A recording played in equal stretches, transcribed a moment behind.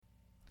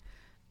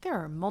There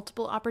are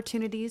multiple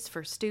opportunities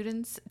for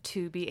students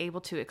to be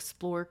able to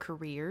explore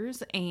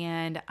careers,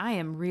 and I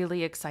am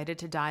really excited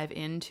to dive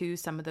into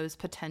some of those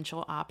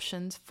potential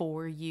options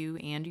for you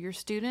and your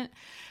student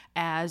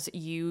as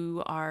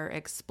you are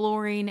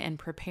exploring and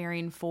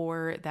preparing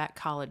for that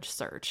college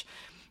search.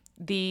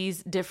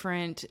 These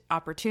different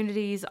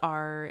opportunities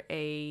are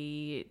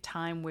a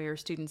time where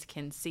students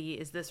can see,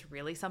 is this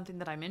really something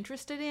that I'm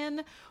interested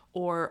in?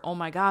 Or, oh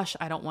my gosh,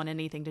 I don't want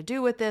anything to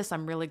do with this.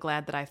 I'm really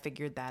glad that I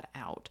figured that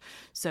out.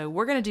 So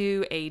we're going to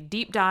do a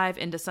deep dive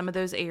into some of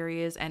those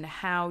areas and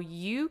how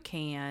you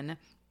can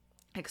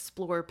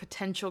explore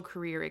potential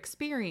career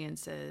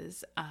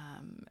experiences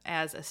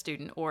as a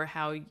student, or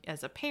how,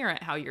 as a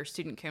parent, how your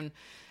student can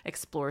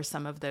explore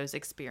some of those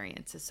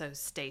experiences. So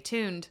stay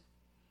tuned.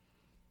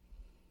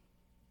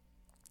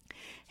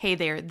 Hey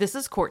there, this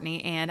is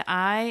Courtney, and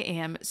I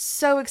am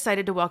so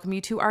excited to welcome you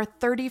to our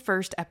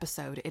 31st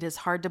episode. It is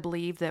hard to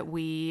believe that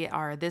we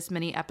are this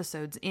many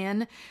episodes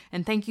in,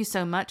 and thank you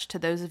so much to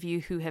those of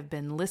you who have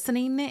been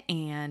listening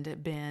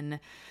and been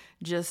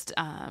just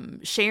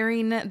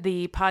sharing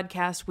the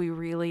podcast. We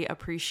really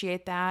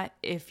appreciate that.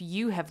 If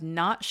you have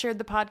not shared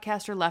the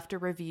podcast or left a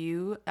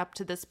review up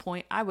to this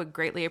point, I would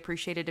greatly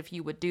appreciate it if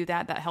you would do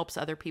that. That helps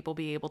other people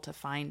be able to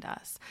find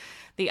us.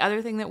 The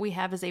other thing that we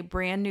have is a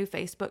brand new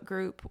Facebook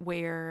group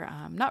where,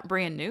 not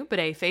brand new, but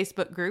a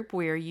Facebook group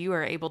where you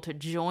are able to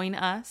join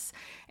us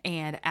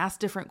and ask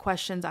different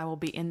questions. I will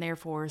be in there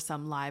for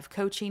some live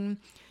coaching.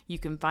 You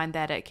can find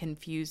that at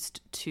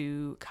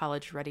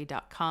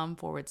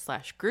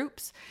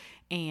confusedtocollegeready.com/groups.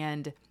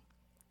 And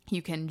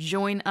you can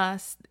join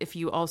us if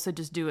you also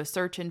just do a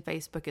search in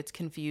Facebook. It's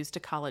Confused to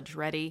College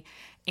Ready.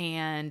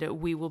 And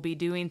we will be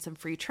doing some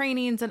free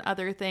trainings and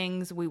other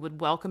things. We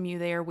would welcome you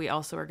there. We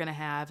also are going to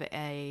have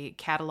a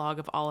catalog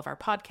of all of our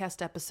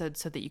podcast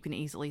episodes so that you can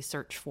easily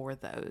search for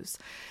those.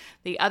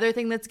 The other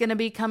thing that's going to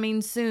be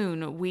coming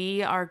soon,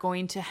 we are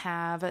going to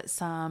have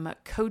some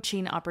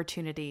coaching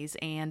opportunities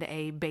and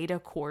a beta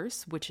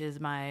course, which is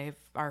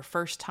our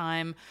first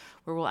time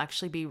where we'll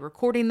actually be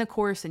recording the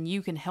course, and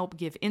you can help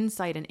give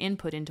insight and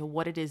input into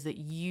what it is that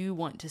you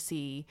want to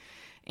see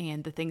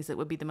and the things that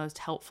would be the most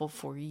helpful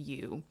for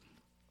you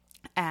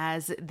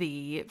as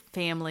the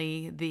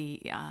family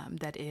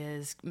that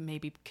is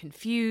maybe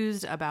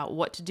confused about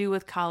what to do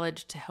with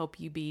college, to help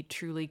you be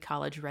truly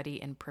college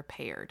ready and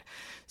prepared.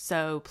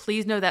 So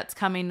please know that's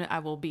coming. I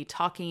will be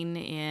talking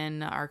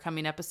in our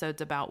coming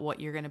episodes about what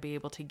you're going to be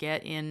able to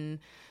get in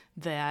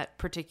that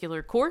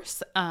particular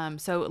course.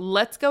 So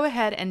let's go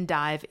ahead and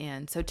dive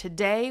in. So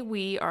today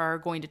we are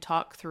going to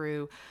talk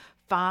through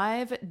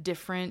 5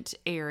 different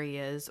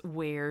areas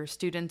where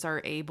students are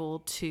able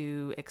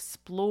to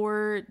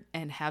explore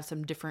and have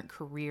some different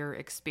career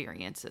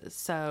experiences.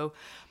 So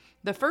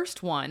the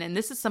first one, and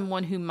this is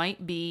someone who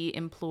might be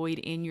employed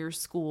in your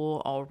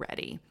school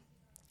already.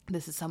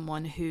 This is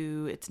someone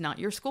who, it's not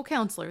your school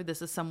counselor.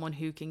 This is someone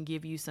who can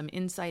give you some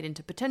insight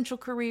into potential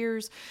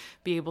careers,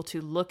 be able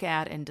to look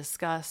at and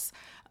discuss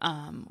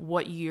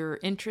what your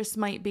interests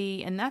might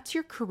be, and that's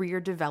your career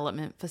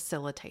development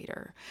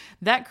facilitator.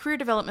 That career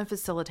development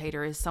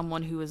facilitator is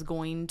someone who is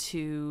going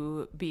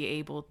to be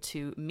able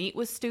to meet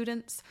with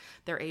students.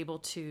 They're able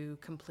to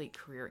complete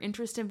career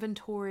interest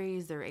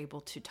inventories. They're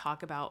able to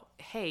talk about,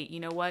 hey, you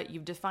know what?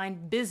 You've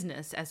defined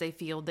business as a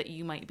field that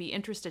you might be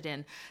interested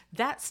in.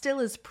 That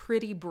still is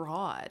pretty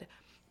broad.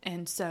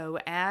 And so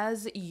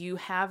as you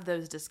have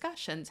those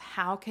discussions,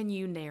 how can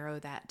you narrow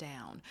that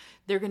down?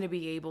 They're going to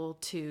be able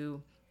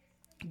to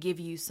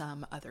give you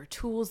some other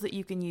tools that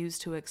you can use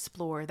to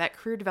explore. That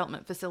career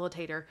development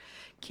facilitator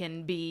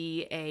can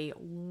be a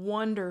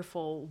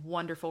wonderful,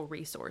 wonderful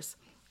resource.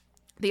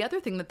 The other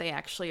thing that they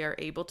actually are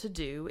able to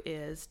do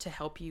is to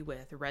help you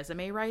with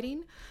resume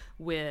writing,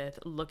 with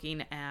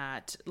looking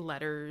at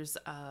letters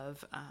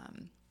of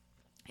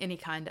any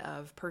kind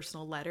of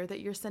personal letter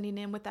that you're sending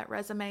in with that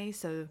resume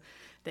so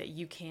that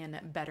you can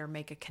better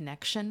make a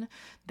connection.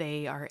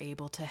 They are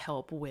able to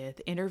help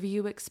with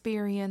interview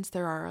experience.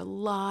 There are a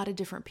lot of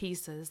different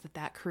pieces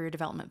that career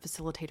development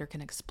facilitator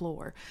can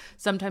explore.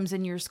 Sometimes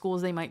in your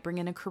schools, they might bring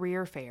in a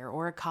career fair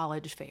or a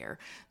college fair.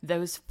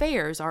 Those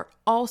fairs are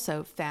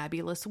also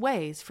fabulous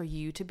ways for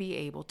you to be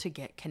able to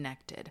get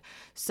connected.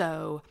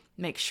 So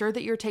make sure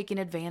that you're taking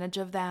advantage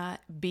of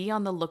that. Be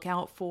on the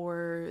lookout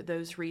for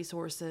those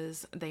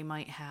resources. They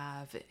might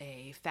have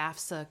a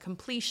FAFSA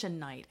completion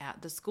night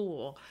at the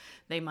school.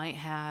 They might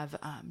have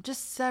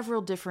just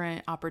several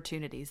different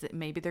opportunities that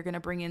maybe they're going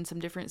to bring in some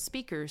different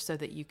speakers so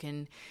that you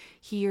can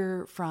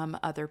hear from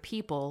other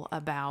people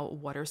about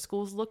what are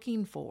schools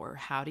looking for,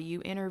 how do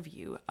you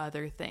interview,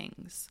 other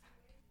things.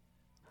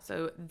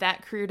 So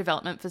that career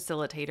development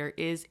facilitator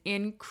is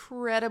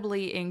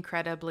incredibly,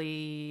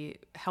 incredibly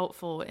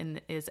helpful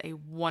and is a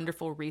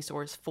wonderful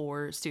resource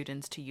for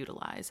students to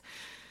utilize.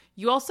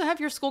 You also have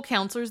your school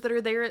counselors that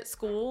are there at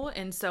school,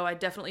 and so I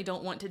definitely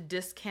don't want to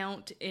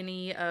discount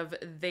any of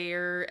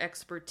their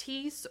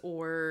expertise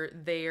or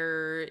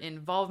their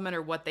involvement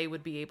or what they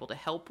would be able to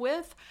help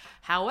with.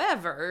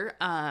 However,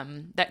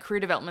 that career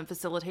development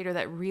facilitator,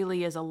 that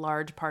really is a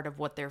large part of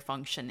what their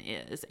function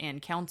is,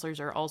 and counselors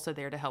are also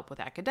there to help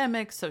with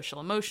academics, social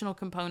emotional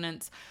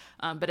components.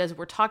 But as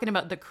we're talking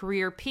about the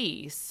career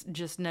piece,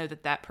 just know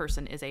that that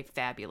person is a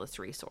fabulous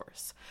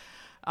resource.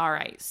 All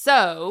right,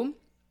 so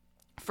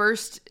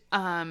first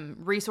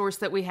resource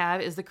that we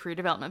have is the career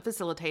development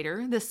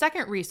facilitator. The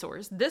second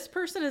resource, this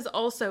person is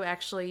also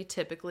actually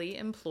typically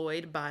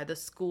employed by the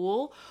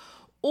school,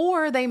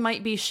 or they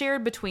might be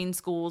shared between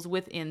schools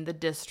within the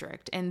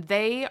district. And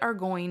they are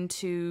going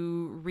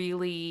to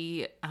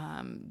really,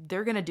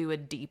 they're going to do a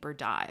deeper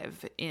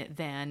dive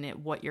than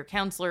what your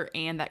counselor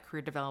and that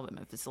career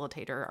development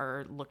facilitator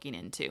are looking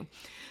into.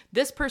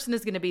 This person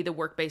is going to be the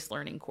work-based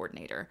learning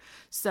coordinator.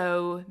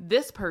 So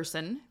this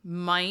person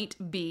might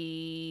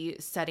be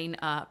setting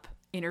up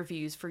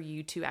interviews for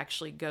you to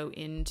actually go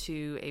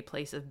into a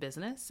place of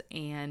business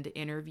and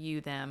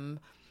interview them.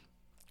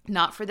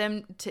 Not for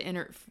them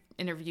to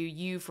interview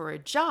you for a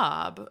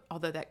job,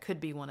 although that could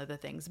be one of the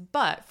things,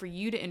 but for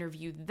you to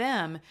interview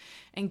them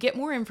and get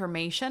more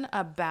information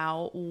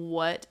about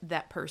what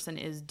that person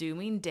is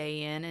doing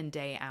day in and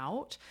day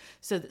out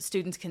so that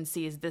students can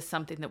see, is this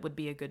something that would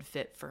be a good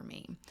fit for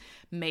me?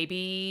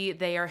 Maybe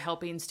they are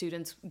helping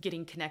students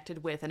getting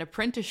connected with an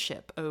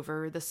apprenticeship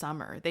over the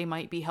summer. They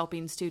might be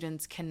helping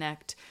students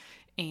connect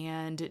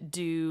and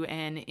do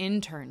an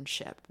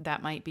internship.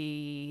 That might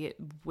be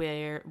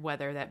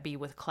whether that be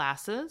with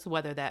classes,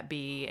 whether that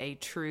be a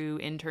true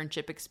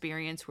internship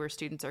experience where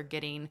students are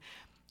getting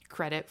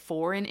credit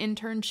for an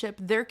internship.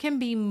 There can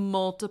be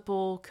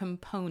multiple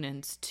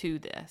components to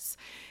this,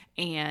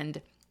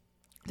 and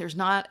there's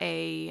not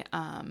a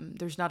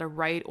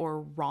right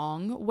or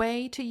wrong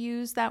way to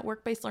use that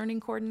work-based learning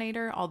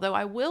coordinator. Although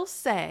I will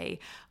say,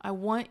 I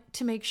want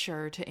to make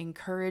sure to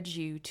encourage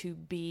you to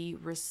be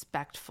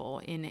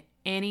respectful in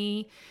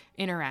any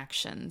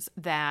interactions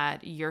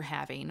that you're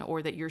having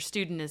or that your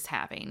student is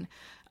having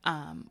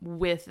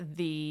with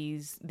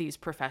these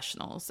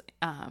professionals,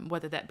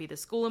 whether that be the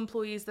school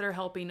employees that are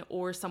helping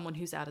or someone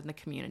who's out in the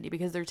community,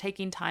 because they're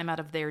taking time out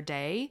of their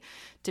day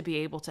to be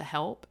able to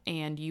help.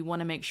 And you want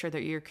to make sure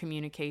that your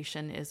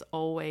communication is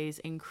always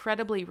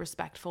incredibly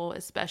respectful,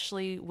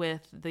 especially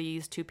with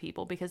these two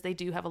people, because they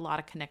do have a lot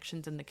of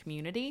connections in the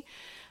community.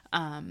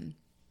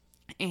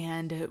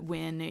 And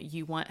when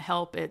you want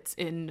help,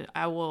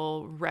 I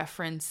will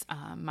reference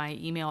my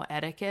email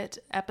etiquette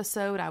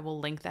episode. I will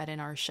link that in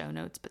our show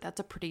notes, but that's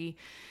a pretty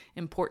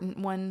important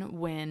one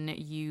when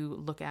you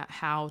look at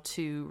how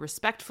to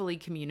respectfully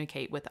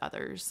communicate with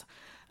others.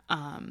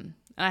 And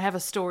I have a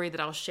story that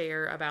I'll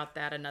share about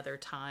that another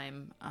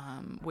time,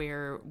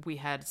 where we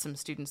had some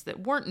students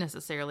that weren't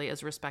necessarily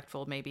as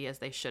respectful maybe as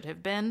they should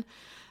have been,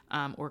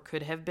 or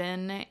could have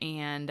been,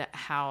 and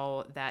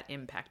how that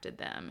impacted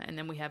them. And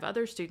then we have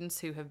other students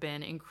who have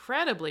been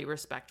incredibly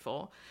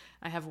respectful.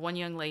 I have one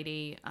young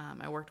lady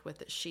I worked with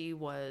that she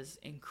was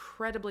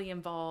incredibly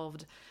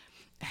involved,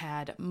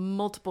 had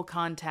multiple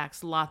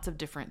contacts, lots of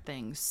different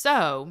things.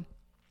 So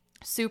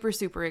super,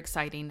 super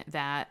exciting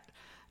that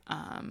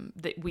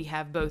we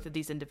have both of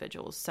these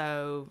individuals.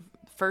 So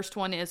first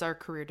one is our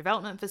career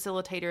development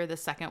facilitator. The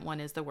second one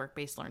is the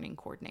work-based learning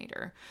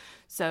coordinator.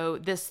 So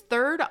this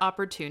third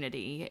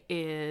opportunity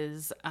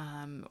is,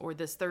 or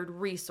this third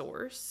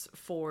resource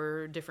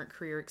for different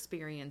career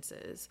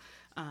experiences.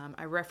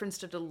 I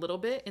referenced it a little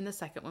bit in the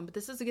second one, but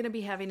this is going to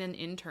be having an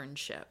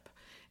internship.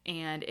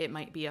 And it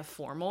might be a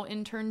formal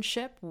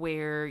internship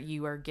where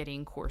you are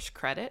getting course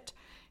credit.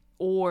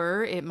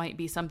 Or it might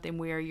be something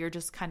where you're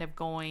just kind of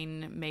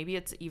going, maybe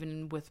it's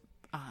even with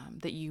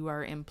that you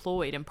are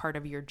employed and part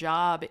of your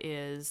job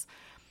is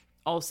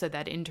also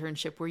that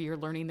internship where you're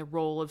learning the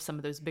role of some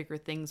of those bigger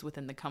things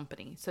within the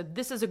company. So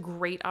this is a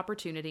great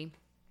opportunity.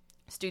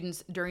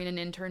 Students, during an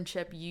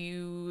internship,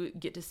 you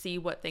get to see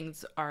what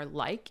things are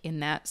like in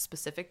that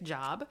specific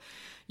job.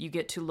 You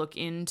get to look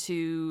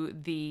into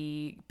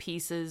the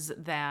pieces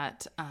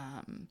that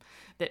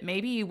that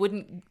maybe you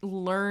wouldn't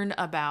learn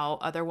about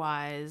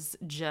otherwise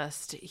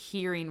just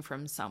hearing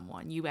from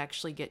someone. You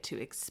actually get to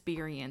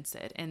experience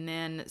it. And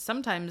then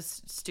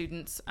sometimes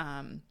students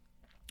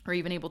are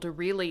even able to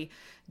really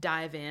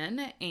dive in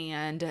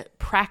and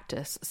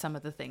practice some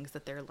of the things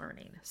that they're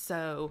learning.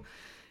 So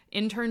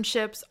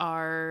internships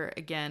are,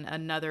 again,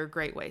 another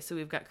great way. So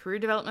we've got career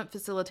development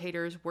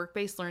facilitators,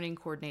 work-based learning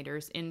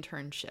coordinators,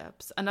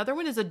 internships. Another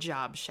one is a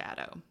job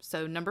shadow.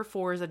 So number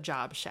 4 is a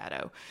job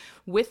shadow.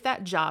 With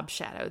that job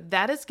shadow,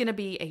 that is going to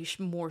be a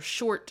more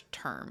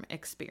short-term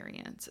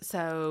experience.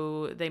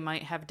 So they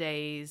might have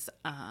days,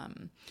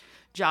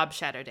 job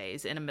shadow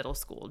days in a middle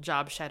school,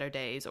 job shadow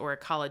days, or a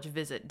college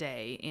visit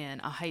day in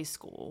a high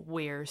school,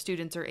 where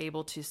students are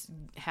able to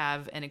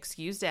have an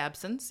excused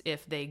absence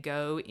if they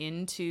go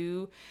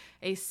into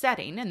a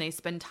setting and they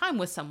spend time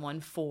with someone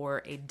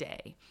for a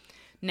day.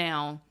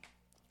 Now,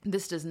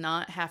 This does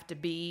not have to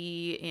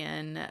be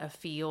in a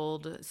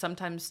field.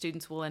 Sometimes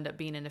students will end up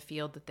being in a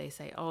field that they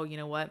say, oh, you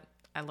know what?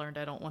 I learned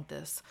I don't want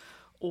this.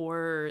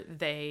 Or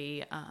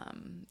they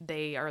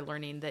are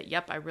learning that,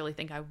 yep, I really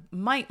think I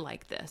might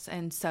like this.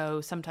 And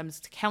so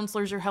sometimes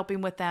counselors are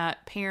helping with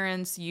that,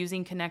 parents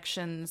using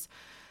connections.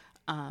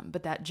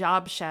 But that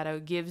job shadow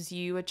gives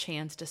you a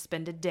chance to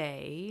spend a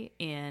day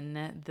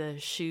in the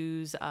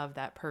shoes of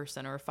that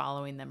person or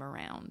following them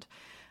around.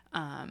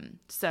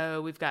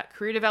 So we've got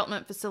career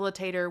development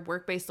facilitator,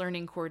 work-based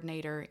learning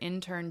coordinator,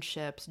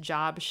 internships,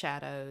 job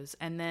shadows.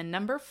 And then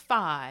number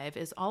 5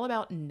 is all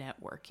about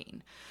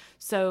networking.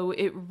 So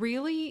it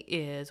really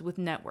is with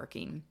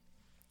networking.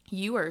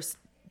 You are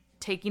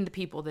taking the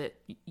people that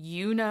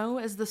you know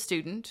as the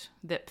student,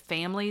 that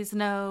families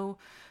know,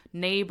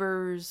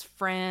 neighbors,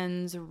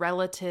 friends,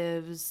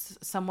 relatives,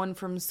 someone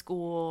from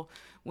school.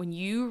 When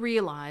you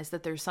realize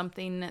that there's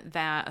something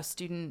that a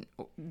student,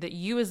 that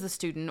you as the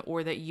student,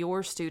 or that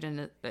your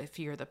student, if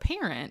you're the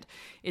parent,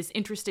 is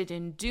interested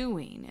in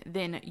doing,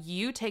 then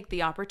you take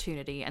the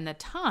opportunity and the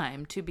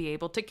time to be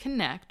able to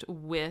connect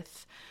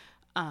with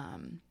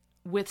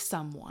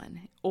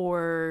someone.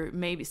 Or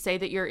maybe say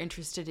that you're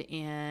interested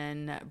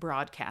in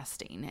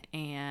broadcasting,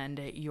 and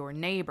your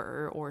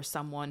neighbor or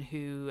someone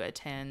who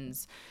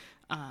attends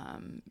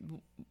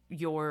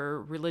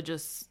your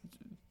religious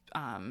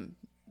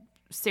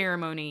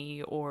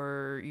ceremony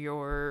or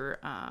your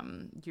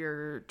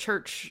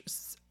church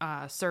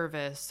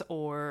service,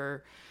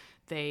 or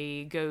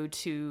they go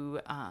to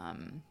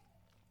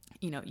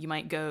you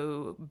might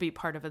go be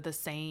part of the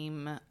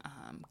same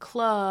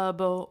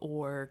club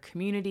or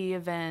community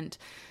event,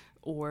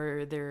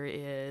 or there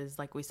is,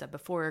 like we said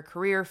before, a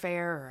career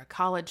fair or a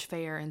college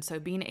fair. And so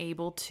being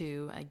able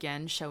to,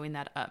 again, showing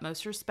that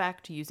utmost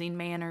respect, using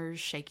manners,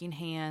 shaking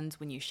hands.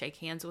 When you shake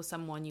hands with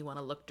someone, you want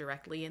to look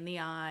directly in the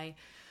eye.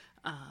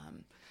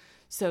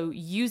 So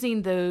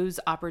using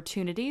those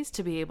opportunities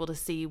to be able to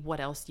see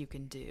what else you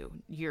can do.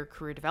 Your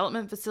career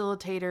development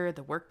facilitator,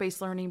 the work-based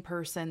learning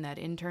person, that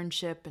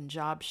internship and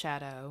job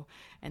shadow,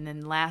 and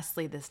then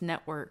lastly, this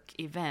network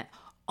event.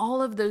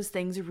 All of those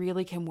things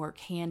really can work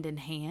hand in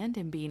hand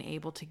in being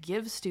able to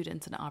give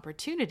students an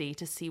opportunity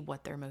to see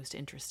what they're most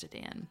interested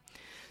in.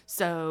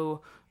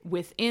 So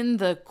within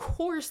the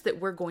course that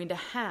we're going to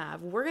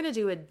have, we're going to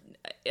do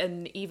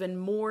an even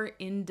more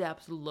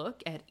in-depth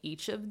look at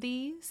each of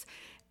these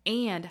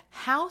and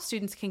how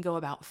students can go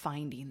about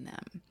finding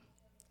them.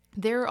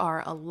 There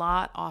are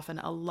often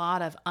a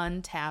lot of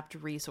untapped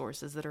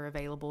resources that are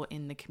available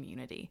in the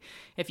community.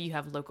 If you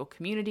have local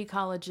community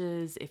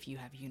colleges, if you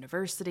have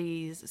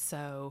universities,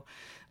 so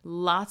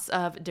lots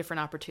of different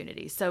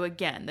opportunities. So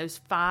again, those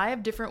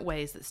 5 different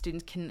ways that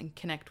students can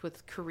connect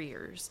with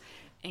careers.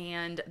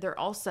 And they're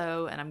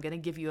also, and I'm going to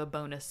give you a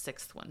bonus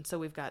 6th one. So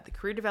we've got the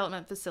career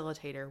development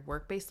facilitator,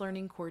 work-based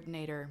learning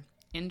coordinator,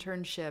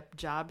 internship,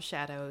 job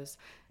shadows,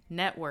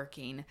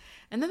 networking.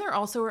 And then there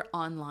also are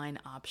online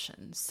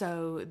options.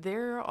 So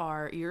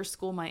your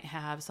school might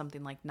have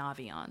something like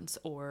Naviance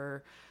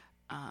or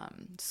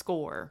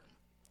SCORE.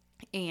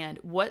 And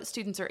what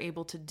students are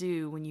able to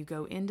do when you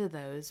go into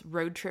those,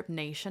 Road Trip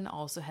Nation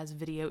also has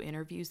video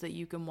interviews that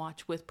you can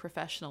watch with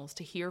professionals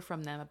to hear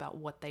from them about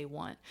what they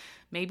want.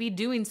 Maybe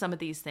doing some of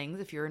these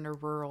things, if you're in a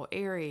rural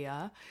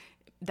area,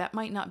 that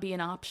might not be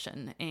an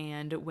option.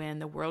 And when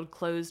the world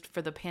closed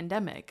for the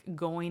pandemic,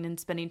 going and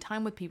spending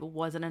time with people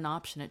wasn't an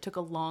option. It took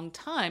a long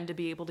time to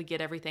be able to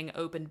get everything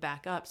opened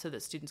back up so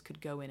that students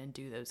could go in and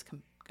do those,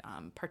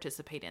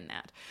 participate in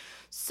that.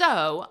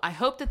 So I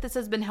hope that this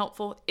has been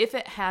helpful. If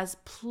it has,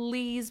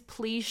 please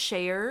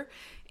share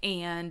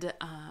and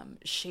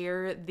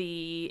share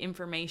the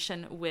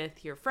information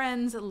with your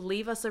friends.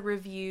 Leave us a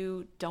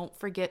review. Don't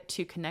forget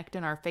to connect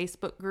in our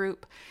Facebook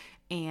group.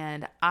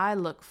 And I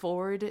look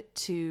forward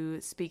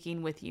to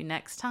speaking with you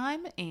next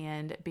time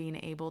and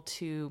being able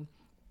to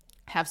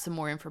have some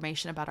more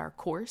information about our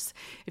course.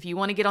 If you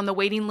want to get on the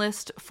waiting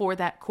list for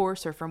that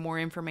course or for more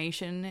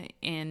information,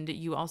 and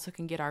you also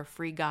can get our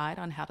free guide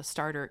on how to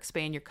start or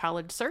expand your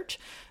college search,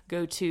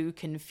 go to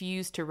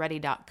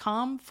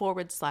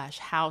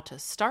confusedtoready.com/how to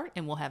start,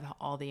 and we'll have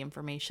all the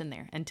information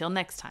there. Until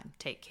next time,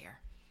 take care.